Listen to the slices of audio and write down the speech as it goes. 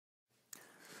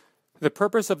The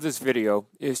purpose of this video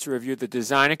is to review the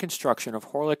design and construction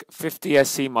of Horlick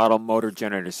 50SC model motor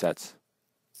generator sets.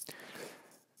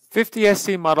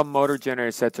 50SC model motor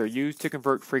generator sets are used to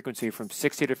convert frequency from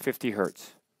 60 to 50 Hz.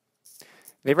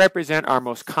 They represent our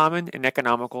most common and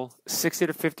economical 60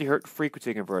 to 50 Hz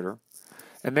frequency converter,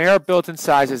 and they are built in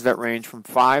sizes that range from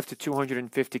 5 to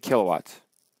 250 kilowatts.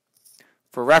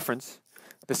 For reference,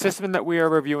 the system that we are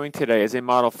reviewing today is a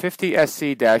model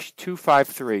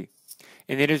 50SC-253,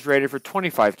 and it is rated for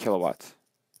 25 kilowatts.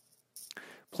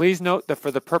 Please note that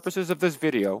for the purposes of this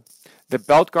video, the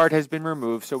belt guard has been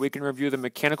removed so we can review the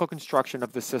mechanical construction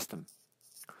of the system.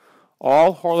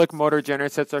 All Horlick Motor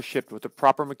generator sets are shipped with the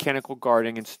proper mechanical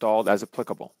guarding installed as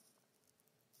applicable.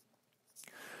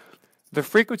 The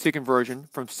frequency conversion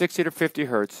from 60 to 50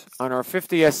 Hz on our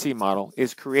 50SC model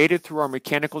is created through our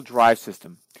mechanical drive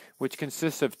system, which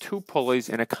consists of two pulleys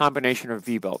and a combination of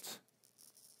V-belts.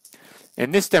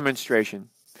 In this demonstration,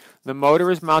 the motor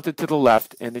is mounted to the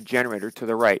left and the generator to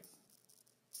the right.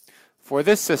 For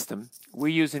this system,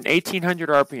 we use an 1800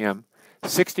 RPM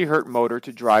 60 Hz motor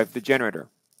to drive the generator.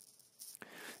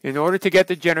 In order to get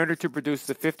the generator to produce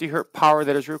the 50 Hz power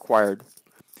that is required,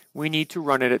 we need to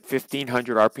run it at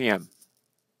 1500 RPM.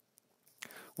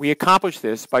 We accomplish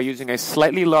this by using a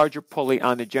slightly larger pulley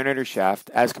on the generator shaft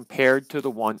as compared to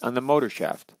the one on the motor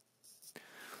shaft.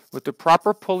 With the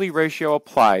proper pulley ratio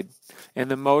applied and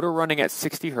the motor running at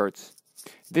 60 Hz,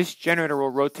 this generator will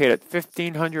rotate at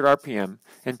 1500 RPM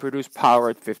and produce power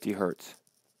at 50 Hz.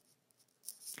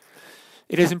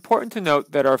 It is important to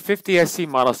note that our 50SC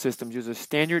model systems use a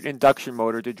standard induction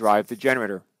motor to drive the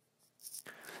generator.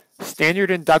 Standard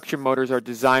induction motors are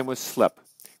designed with slip,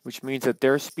 which means that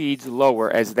their speeds lower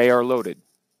as they are loaded.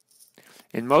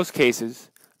 In most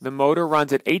cases, the motor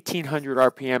runs at 1800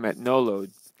 RPM at no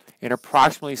load and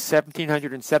approximately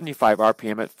 1775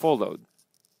 RPM at full load.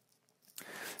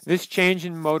 This change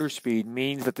in motor speed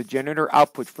means that the generator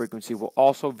output frequency will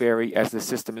also vary as the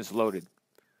system is loaded.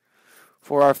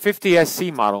 For our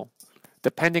 50SC model,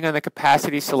 depending on the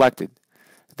capacity selected,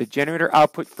 the generator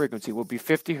output frequency will be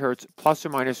 50 Hz plus or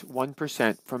minus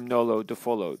 1% from no load to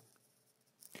full load.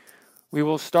 We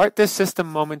will start this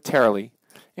system momentarily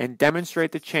and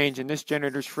demonstrate the change in this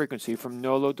generator's frequency from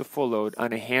no load to full load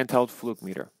on a handheld fluke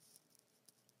meter.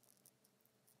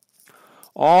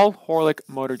 All Horlick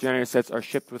motor generator sets are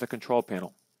shipped with a control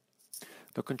panel.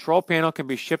 The control panel can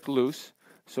be shipped loose,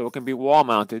 so it can be wall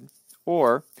mounted,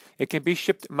 or it can be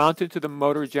shipped mounted to the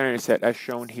motor generator set as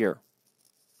shown here.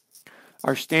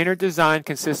 Our standard design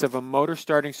consists of a motor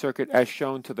starting circuit as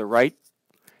shown to the right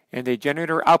and a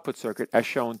generator output circuit as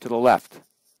shown to the left.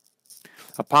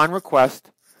 Upon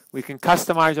request, we can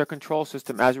customize our control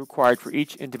system as required for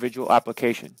each individual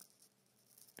application.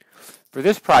 For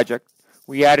this project,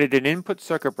 we added an input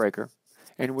circuit breaker,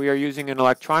 and we are using an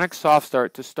electronic soft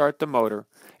start to start the motor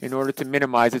in order to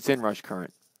minimize its inrush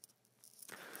current.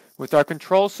 With our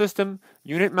control system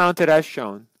unit mounted as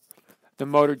shown, the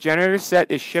motor generator set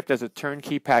is shipped as a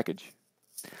turnkey package.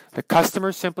 The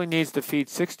customer simply needs to feed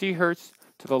 60 Hz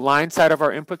to the line side of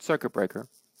our input circuit breaker,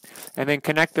 and then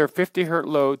connect their 50 Hz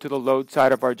load to the load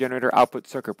side of our generator output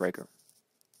circuit breaker.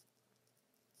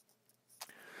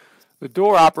 The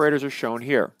door operators are shown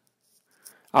here.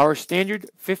 Our standard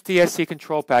 50SC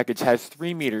control package has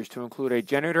 3 meters to include a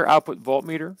generator output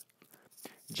voltmeter,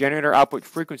 generator output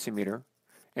frequency meter,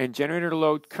 and generator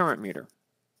load current meter.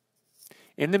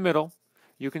 In the middle,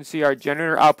 you can see our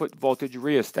generator output voltage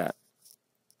rheostat.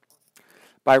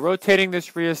 By rotating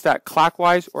this rheostat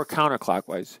clockwise or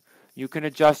counterclockwise, you can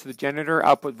adjust the generator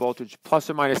output voltage plus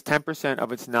or minus 10%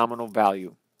 of its nominal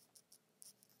value.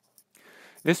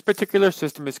 This particular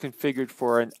system is configured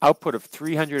for an output of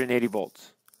 380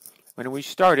 volts. When we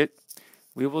start it,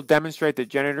 we will demonstrate the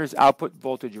generator's output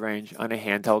voltage range on a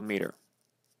handheld meter.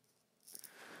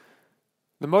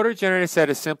 The motor generator set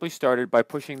is simply started by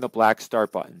pushing the black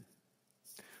start button.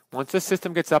 Once the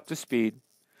system gets up to speed,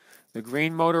 the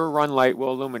green motor run light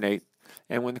will illuminate,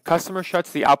 and when the customer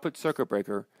shuts the output circuit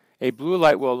breaker, a blue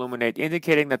light will illuminate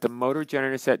indicating that the motor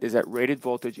generator set is at rated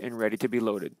voltage and ready to be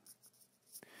loaded.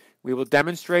 We will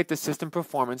demonstrate the system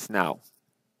performance now.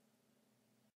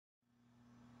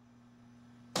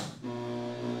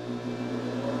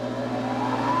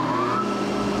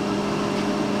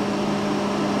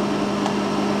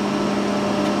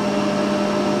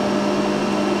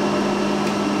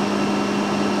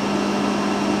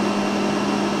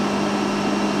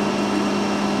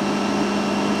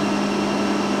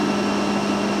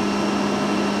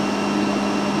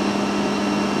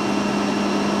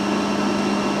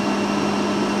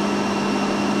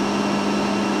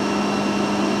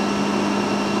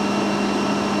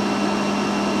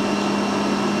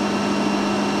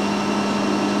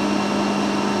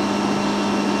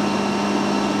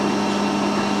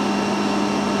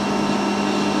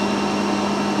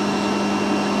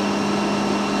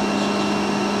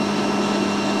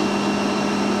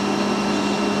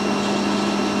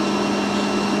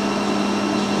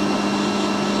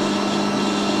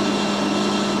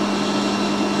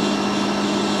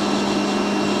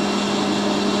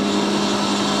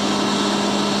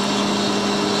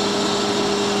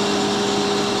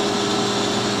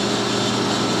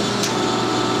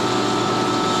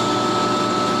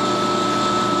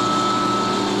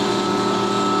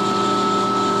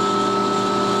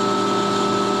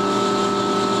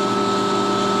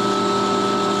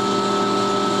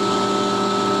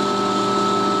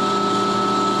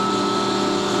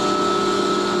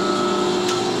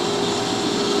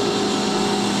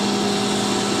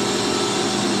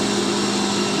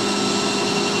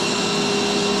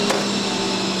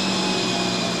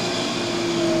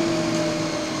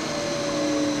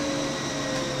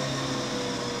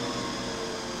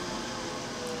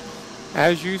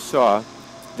 As you saw,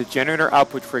 the generator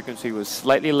output frequency was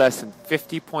slightly less than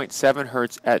 50.7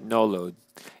 Hz at no load,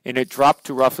 and it dropped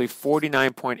to roughly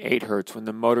 49.8 Hz when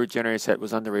the motor generator set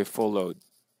was under a full load.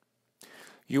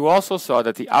 You also saw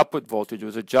that the output voltage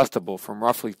was adjustable from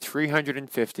roughly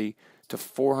 350 to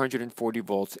 440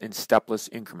 volts in stepless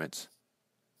increments.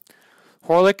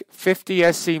 Horlick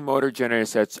 50SC motor generator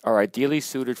sets are ideally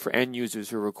suited for end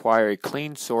users who require a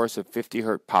clean source of 50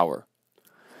 Hz power.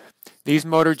 These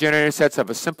motor generator sets have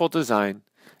a simple design,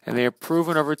 and they have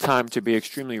proven over time to be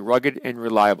extremely rugged and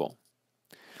reliable.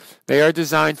 They are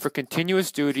designed for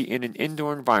continuous duty in an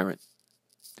indoor environment.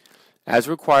 As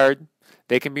required,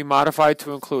 they can be modified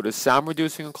to include a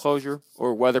sound-reducing enclosure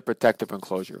or weather-protective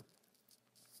enclosure.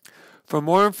 For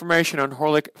more information on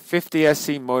Horlick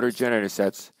 50SC motor generator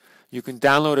sets, you can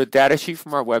download a datasheet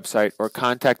from our website or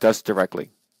contact us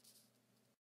directly.